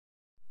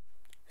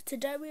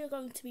Today we are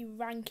going to be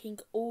ranking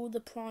all the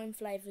Prime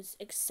flavours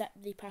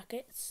except the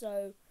packets,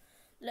 so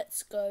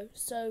let's go.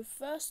 So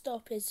first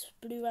up is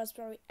Blue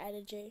Raspberry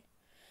Energy.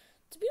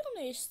 To be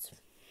honest,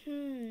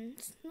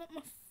 it's not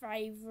my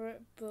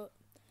favourite, but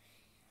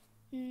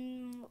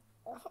it'll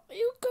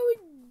go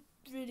in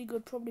really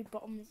good, probably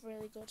bottom of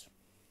really good,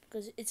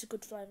 because it's a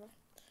good flavour.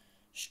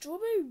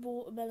 Strawberry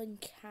Watermelon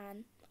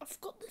Can. I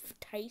forgot the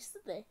taste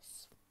of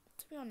this,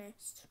 to be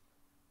honest.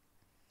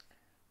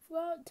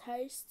 Well, it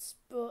tastes,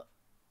 but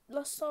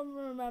last time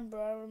I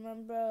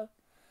remember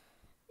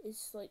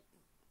it's like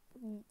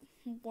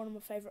one of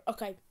my favourite.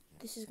 Okay,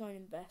 this is going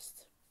in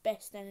best.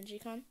 Best energy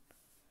can.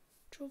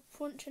 Triple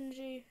Punch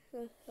Energy,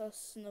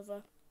 that's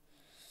another.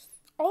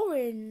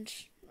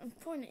 Orange, I'm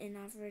putting it in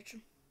average.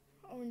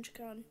 Orange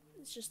can,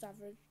 it's just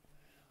average.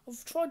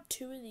 I've tried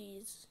two of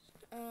these.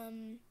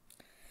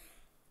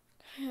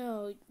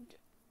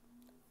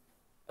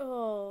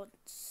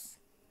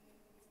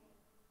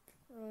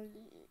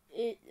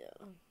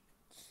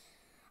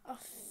 I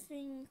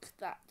think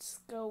that's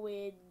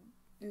going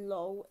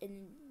low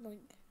in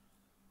like.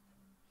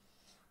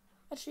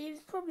 Actually,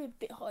 it's probably a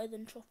bit higher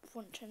than Triple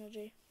Punch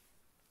Energy.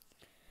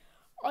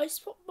 Ice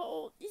Pop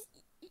Bottle,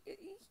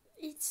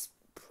 it's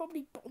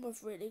probably bottom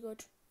of really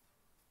good.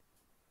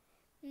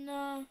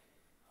 No,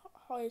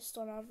 highest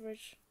on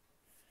average.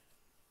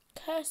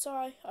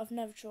 KSI, I've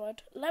never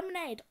tried.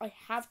 Lemonade, I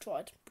have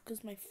tried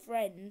because my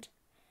friend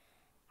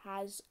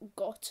has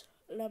got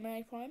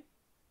Lemonade Prime,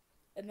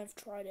 and I've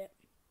tried it.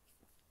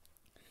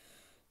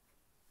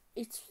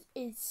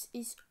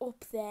 It's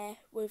up there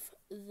with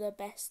the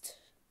best.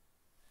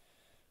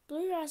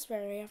 Blue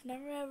Raspberry, I've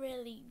never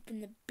really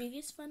been the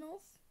biggest fan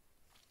of.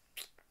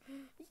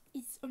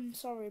 I'm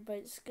sorry, but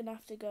it's gonna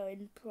have to go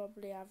in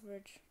probably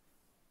average.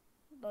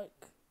 Like,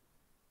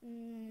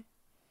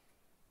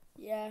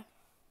 yeah,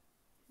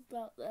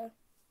 about there.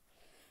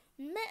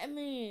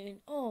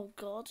 Metamine, oh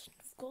god,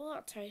 I forgot what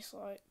that tastes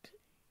like.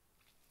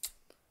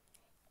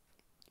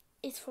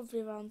 It's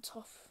probably around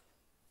top.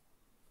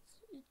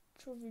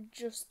 It's probably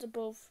just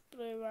above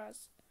Blue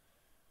Raz.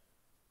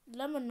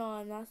 Lemon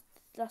 9,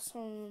 that's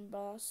one I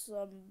remember. That's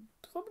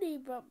probably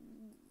about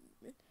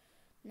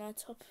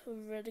top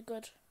really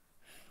good.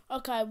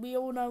 Okay, we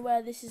all know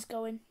where this is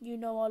going. You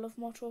know I love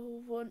my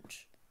Triple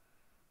Punch.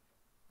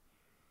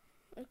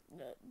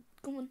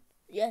 Come on,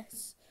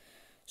 yes.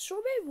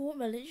 Strawberry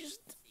Watermelon,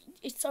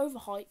 it's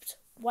overhyped.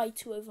 Way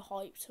too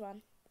overhyped,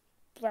 man.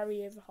 Very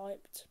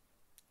overhyped.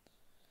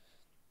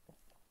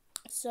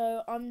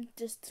 So I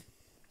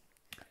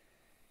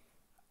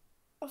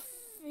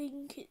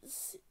think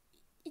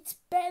it's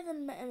better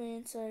than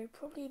Metamine, so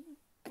probably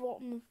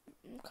bottom.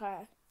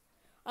 Okay,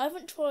 I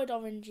haven't tried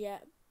orange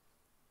yet.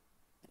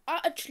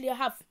 Actually, I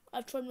have.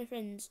 I've tried my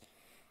friends,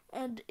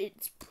 and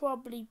it's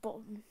probably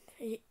bottom.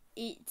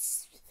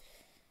 It's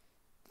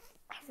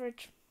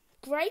average.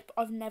 Grape,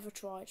 I've never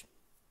tried.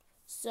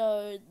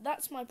 So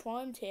that's my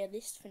Prime tier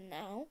list for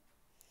now,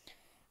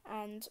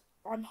 and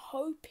I'm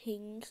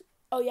hoping.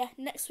 Oh yeah,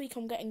 next week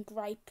I'm getting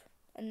grape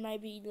and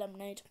maybe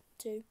lemonade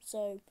too.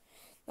 So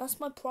that's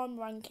my Prime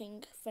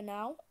ranking for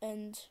now,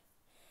 and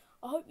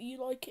I hope you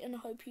like it and I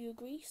hope you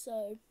agree.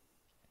 So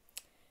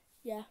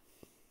yeah.